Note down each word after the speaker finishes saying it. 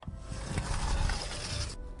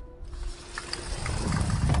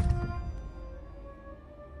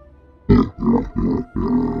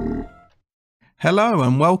Hello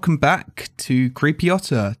and welcome back to Creepy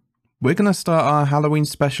Otter. We're going to start our Halloween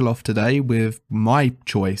special off today with my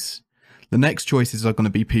choice. The next choices are going to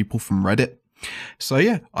be people from Reddit. So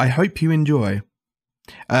yeah, I hope you enjoy.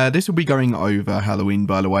 This will be going over Halloween,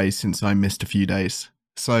 by the way, since I missed a few days.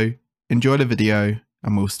 So enjoy the video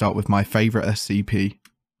and we'll start with my favourite SCP.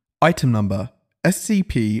 Item number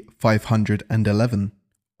SCP-511.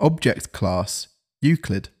 Object Class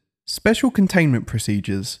Euclid. Special Containment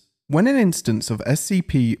Procedures. When an instance of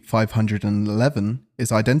SCP-511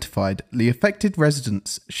 is identified, the affected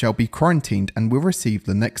residents shall be quarantined and will receive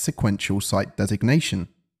the next sequential site designation.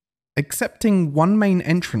 Excepting one main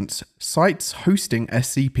entrance, sites hosting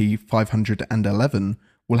SCP-511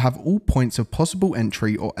 will have all points of possible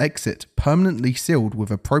entry or exit permanently sealed with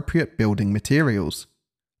appropriate building materials.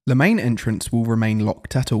 The main entrance will remain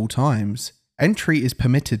locked at all times. Entry is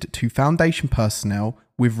permitted to Foundation personnel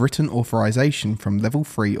with written authorization from Level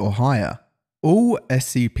 3 or higher. All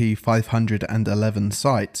SCP-511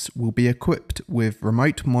 sites will be equipped with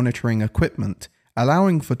remote monitoring equipment,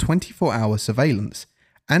 allowing for 24-hour surveillance,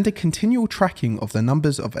 and a continual tracking of the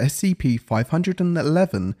numbers of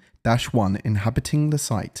SCP-511-1 inhabiting the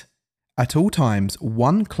site. At all times,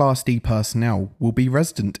 one Class D personnel will be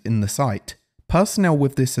resident in the site. Personnel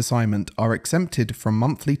with this assignment are exempted from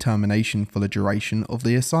monthly termination for the duration of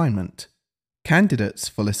the assignment. Candidates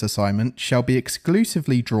for this assignment shall be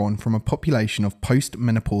exclusively drawn from a population of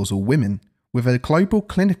post-menopausal women, with a global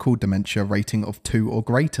clinical dementia rating of 2 or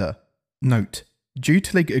greater. Note: due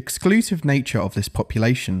to the exclusive nature of this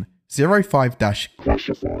population,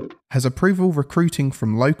 05-Classified has approval recruiting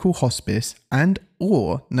from local hospice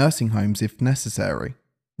and/or nursing homes if necessary.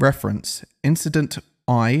 Reference: Incident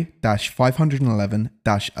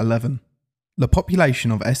I-511-11. The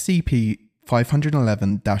population of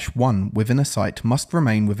SCP-511-1 within a site must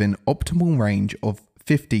remain within optimal range of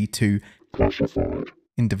 50 to Classified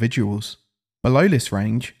individuals. Below this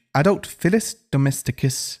range, adult Felis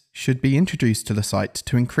domesticus should be introduced to the site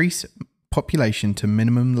to increase population to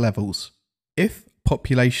minimum levels. If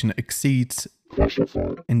population exceeds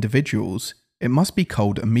Classified individuals, it must be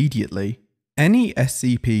culled immediately. Any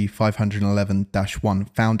SCP-511-1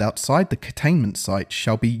 found outside the containment site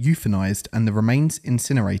shall be euthanized and the remains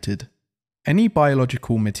incinerated. Any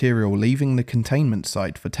biological material leaving the containment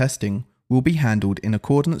site for testing will be handled in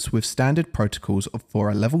accordance with standard protocols for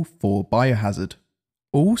a Level 4 biohazard.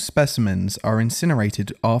 All specimens are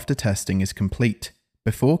incinerated after testing is complete.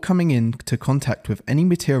 Before coming into contact with any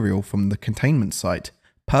material from the containment site,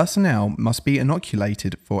 personnel must be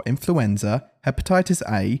inoculated for influenza, hepatitis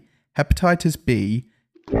A, hepatitis B,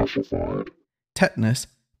 Classified, tetanus,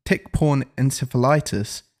 tick-borne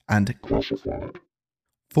encephalitis, and Classified.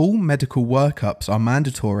 Full medical workups are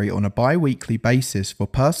mandatory on a bi-weekly basis for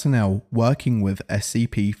personnel working with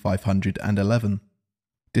SCP-511.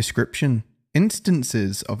 Description: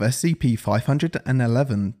 instances of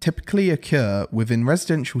SCP-511 typically occur within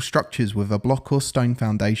residential structures with a block or stone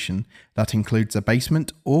foundation that includes a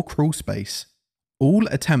basement or crawl space. All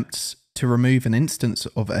attempts to remove an instance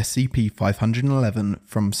of SCP-511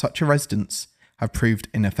 from such a residence have proved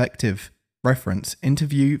ineffective. Reference: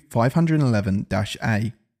 Interview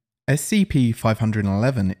 511-A.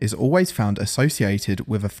 SCP-511 is always found associated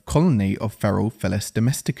with a colony of feral Felis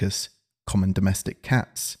domesticus, common domestic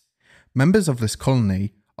cats. Members of this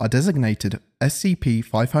colony are designated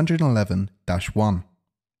SCP-511-1.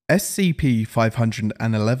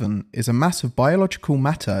 SCP-511 is a mass of biological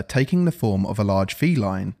matter taking the form of a large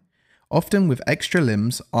feline, often with extra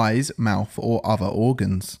limbs, eyes, mouth, or other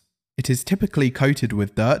organs. It is typically coated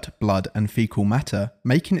with dirt, blood, and fecal matter,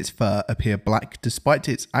 making its fur appear black despite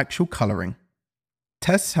its actual colouring.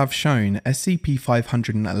 Tests have shown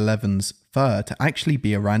SCP-511's fur to actually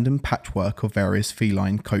be a random patchwork of various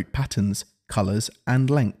feline coat patterns, colours, and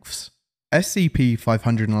lengths.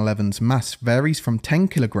 SCP-511's mass varies from 10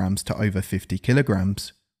 kg to over 50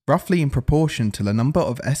 kg. Roughly in proportion to the number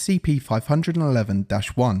of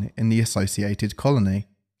SCP-511-1 in the associated colony.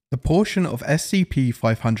 The portion of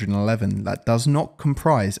SCP-511 that does not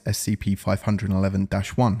comprise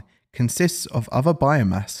SCP-511-1 consists of other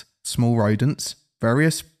biomass, small rodents,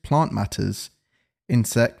 various plant matters,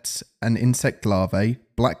 insects and insect larvae,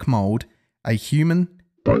 black mold, a human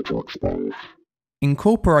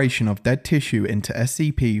incorporation of dead tissue into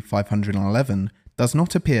SCP-511 does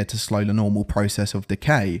not appear to slow the normal process of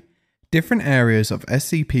decay. Different areas of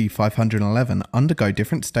SCP-511 undergo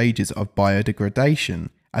different stages of biodegradation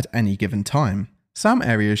at any given time. Some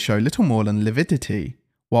areas show little more than lividity,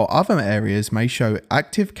 while other areas may show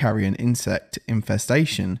active carrion insect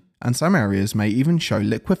infestation, and some areas may even show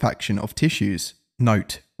liquefaction of tissues.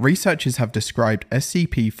 Note: researchers have described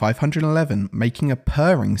SCP-511 making a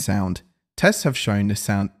purring sound. Tests have shown this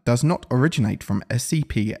sound does not originate from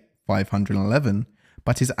SCP-511,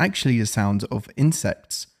 but is actually the sounds of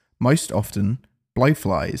insects, most often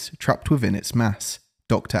blowflies, trapped within its mass.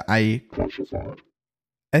 Dr. A. classified.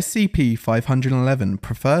 SCP-511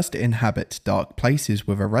 prefers to inhabit dark places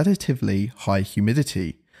with a relatively high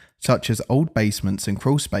humidity, such as old basements and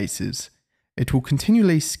crawl spaces. It will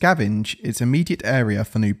continually scavenge its immediate area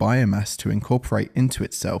for new biomass to incorporate into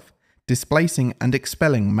itself, displacing and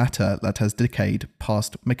expelling matter that has decayed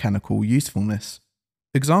past mechanical usefulness.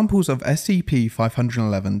 Examples of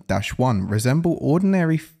SCP-511-1 resemble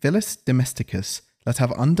ordinary Felis domesticus that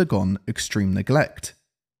have undergone extreme neglect.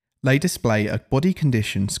 They display a body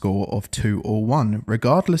condition score of 2 or 1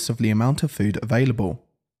 regardless of the amount of food available.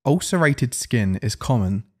 Ulcerated skin is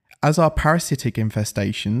common, as are parasitic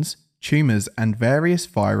infestations, tumours and various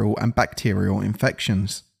viral and bacterial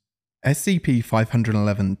infections.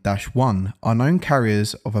 SCP-511-1 are known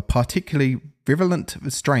carriers of a particularly virulent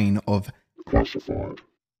strain of classified.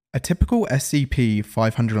 A typical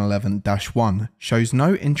SCP-511-1 shows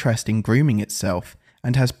no interest in grooming itself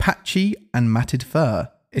and has patchy and matted fur.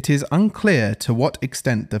 It is unclear to what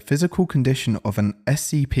extent the physical condition of an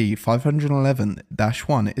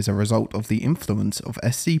SCP-511-1 is a result of the influence of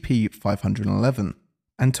SCP-511,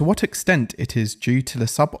 and to what extent it is due to the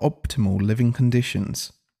suboptimal living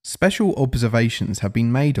conditions. Special observations have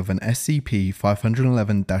been made of an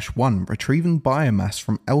SCP-511-1 retrieving biomass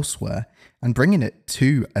from elsewhere and bringing it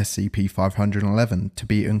to SCP-511 to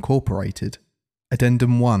be incorporated.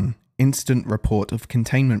 Addendum 1. Incident Report of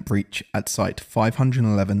Containment Breach at Site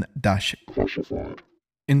 511-classified.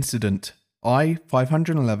 Incident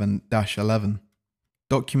I-511-11.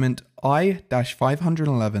 Document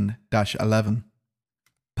I-511-11.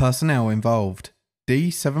 Personnel involved: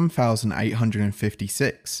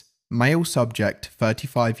 D7856, male subject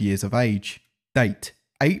 35 years of age. Date: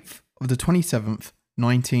 8th of the 27th,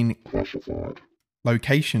 19. Classified.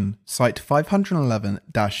 Location: Site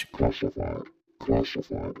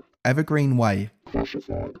 511-classified. Evergreen Way,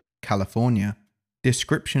 classified. California.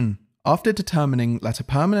 Description: after determining that a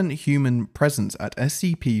permanent human presence at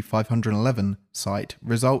SCP-511 site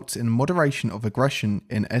results in moderation of aggression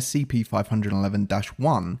in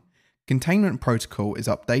SCP-511-1, containment protocol is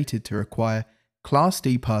updated to require Class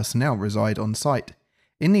D personnel reside on site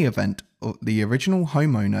in the event the original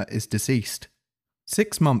homeowner is deceased.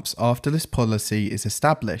 6 months after this policy is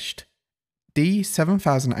established,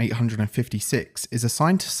 D7856 is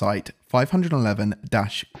assigned to Site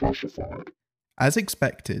 511-classified. As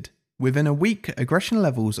expected, within a week, aggression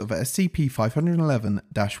levels of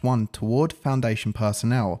SCP-511-1 toward Foundation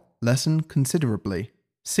personnel lessened considerably.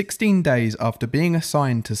 16 days after being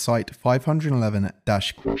assigned to Site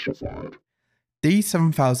 511-classified,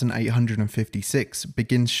 D7856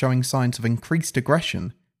 begins showing signs of increased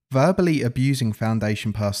aggression, verbally abusing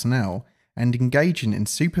Foundation personnel, and engaging in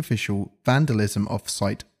superficial vandalism of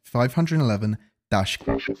Site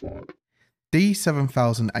 511-classified.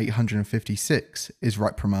 D7856 is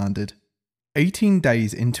reprimanded. 18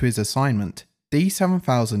 days into his assignment,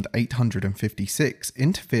 D7856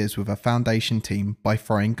 interferes with a Foundation team by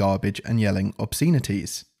throwing garbage and yelling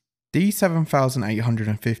obscenities.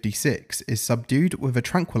 D7856 is subdued with a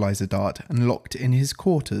tranquilizer dart and locked in his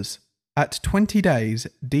quarters. At 20 days,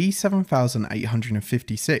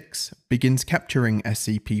 D7856 begins capturing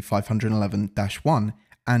SCP-511-1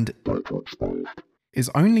 and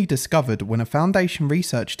is only discovered when a Foundation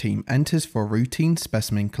research team enters for routine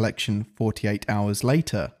specimen collection 48 hours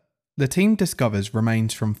later. The team discovers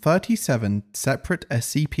remains from 37 separate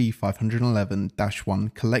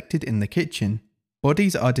SCP-511-1 collected in the kitchen.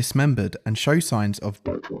 Bodies are dismembered and show signs of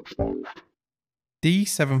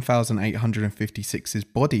D7856's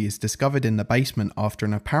body is discovered in the basement after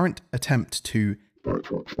an apparent attempt to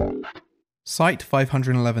Site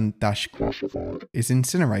 511-classified is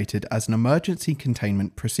incinerated as an emergency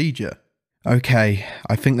containment procedure. Okay,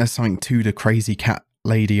 I think there's something to the crazy cat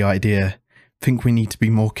lady idea. Think we need to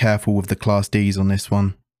be more careful with the Class Ds on this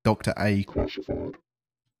one. Dr. A. Classified.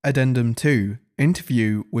 Addendum 2.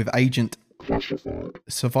 Interview with Agent Classified,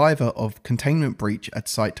 survivor of containment breach at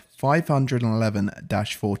Site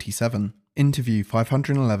 511-47. Interview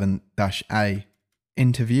 511-A.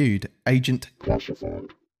 Interviewed: Agent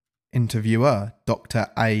Classified. Interviewer: Dr.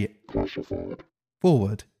 A. Classified.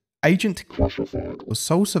 Forward: Agent Classified was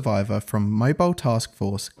sole survivor from Mobile Task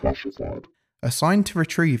Force Classified, assigned to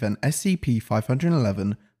retrieve an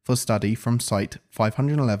SCP-511 for study from Site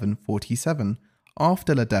 511-47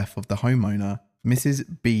 after the death of the homeowner, Mrs.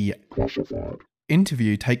 B. Classified.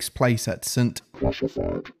 Interview takes place at St.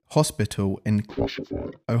 Hospital in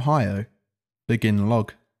Ohio. Begin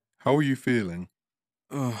log. How are you feeling?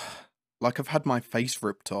 Ugh, like I've had my face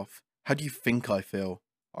ripped off. How do you think I feel?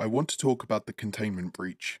 I want to talk about the containment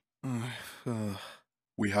breach.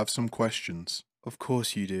 We have some questions. Of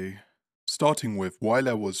course you do. Starting with why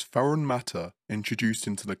there was foreign matter introduced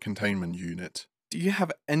into the containment unit. Do you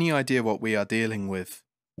have any idea what we are dealing with?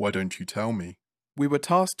 Why don't you tell me? We were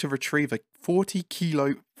tasked to retrieve a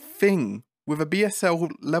 40-kilo thing with a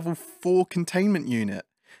BSL level 4 containment unit.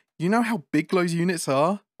 You know how big those units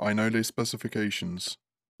are? I know their specifications.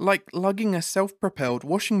 Like lugging a self-propelled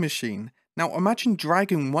washing machine. Now imagine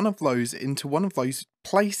dragging one of those into one of those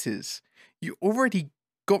places. You already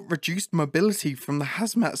got reduced mobility from the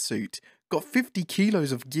hazmat suit, got 50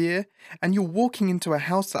 kilos of gear, and you're walking into a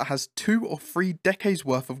house that has 2 or 3 decades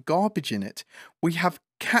worth of garbage in it. We have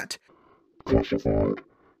cat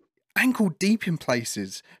ankle deep in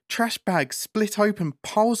places, trash bags split open,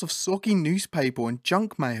 piles of soggy newspaper and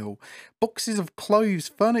junk mail, boxes of clothes,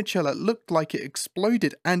 furniture that looked like it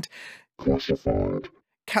exploded, and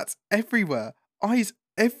cats everywhere, eyes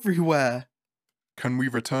everywhere. Can we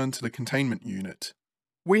return to the containment unit?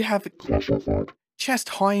 We have chest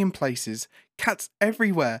high in places, cats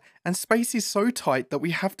everywhere, and space is so tight that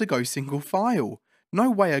we have to go single file. No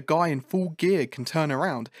way a guy in full gear can turn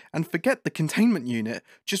around, and forget the containment unit,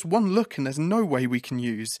 just one look and there's no way we can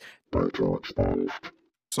use.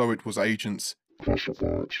 So it was agents'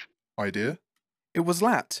 idea? It was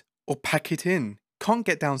that, or pack it in. Can't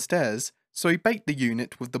get downstairs, so he baked the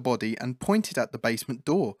unit with the body and pointed at the basement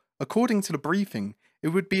door. According to the briefing, it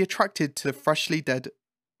would be attracted to the freshly dead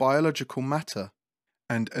biological matter.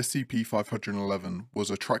 And SCP-511 was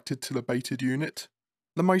attracted to the baited unit?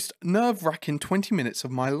 The most nerve-wracking 20 minutes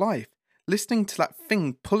of my life, listening to that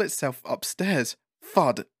thing pull itself upstairs.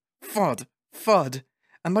 Thud, thud, thud.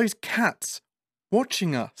 And those cats,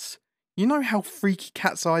 watching us. You know how freaky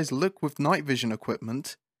cats' eyes look with night vision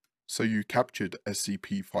equipment? So you captured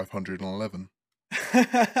SCP-511.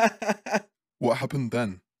 What happened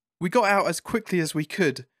then? We got out as quickly as we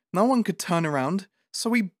could. No one could turn around, so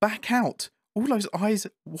we back out. All those eyes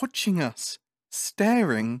watching us,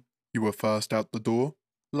 staring. You were first out the door?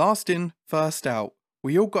 Last in, first out.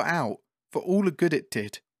 We all got out, for all the good it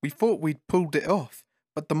did. We thought we'd pulled it off,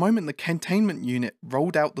 but the moment the containment unit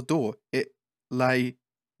rolled out the door, it lay...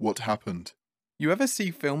 What happened? You ever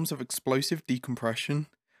see films of explosive decompression?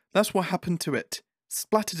 That's what happened to it.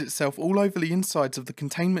 Splattered itself all over the insides of the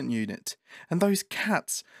containment unit. And those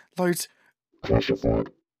cats, those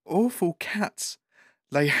awful cats,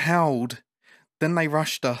 they howled. Then they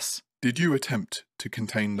rushed us. Did you attempt to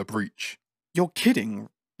contain the breach? You're kidding,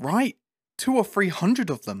 right? 200 or 300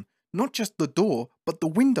 of them, not just the door, but the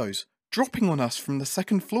windows, dropping on us from the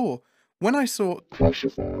second floor. When I saw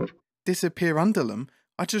disappear under them,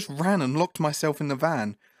 I just ran and locked myself in the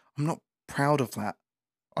van. I'm not proud of that.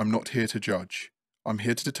 I'm not here to judge. I'm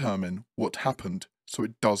here to determine what happened so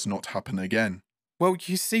it does not happen again. Well,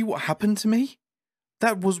 you see what happened to me?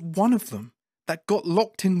 That was one of them that got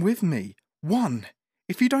locked in with me. One.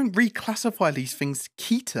 If you don't reclassify these things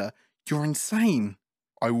Kita, you're insane.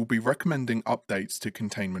 I will be recommending updates to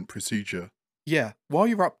containment procedure. Yeah, while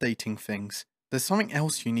you're updating things, there's something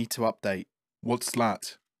else you need to update. What's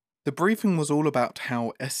that? The briefing was all about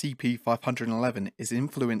how SCP-511 is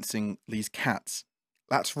influencing these cats.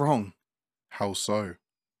 That's wrong. How so?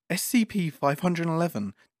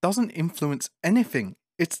 SCP-511 doesn't influence anything.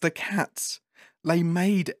 It's the cats. They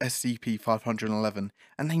made SCP-511,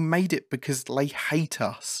 and they made it because they hate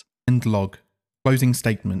us. End log. Closing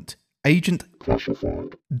statement. Agent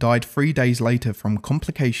died 3 days later from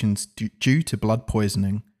complications due to blood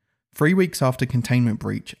poisoning. 3 weeks after containment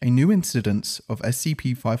breach, a new incidence of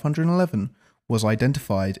SCP-511 was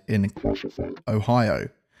identified in Ohio,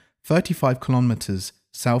 35 kilometers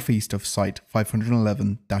southeast of Site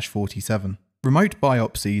 511-47. Remote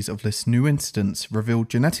biopsies of this new instance revealed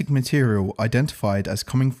genetic material identified as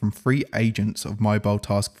coming from 3 agents of Mobile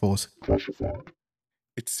Task Force.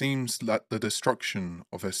 It seems that the destruction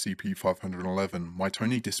of SCP-511 might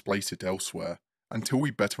only displace it elsewhere. Until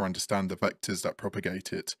we better understand the vectors that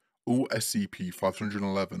propagate it, all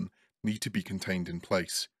SCP-511 need to be contained in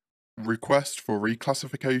place. Request for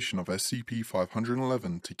reclassification of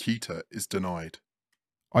SCP-511 to Kita is denied.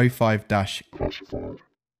 05-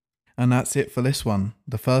 And that's it for this one,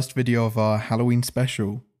 the first video of our Halloween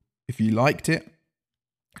special. If you liked it,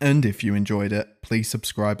 and if you enjoyed it, please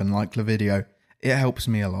subscribe and like the video. It helps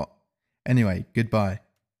me a lot. Anyway, goodbye.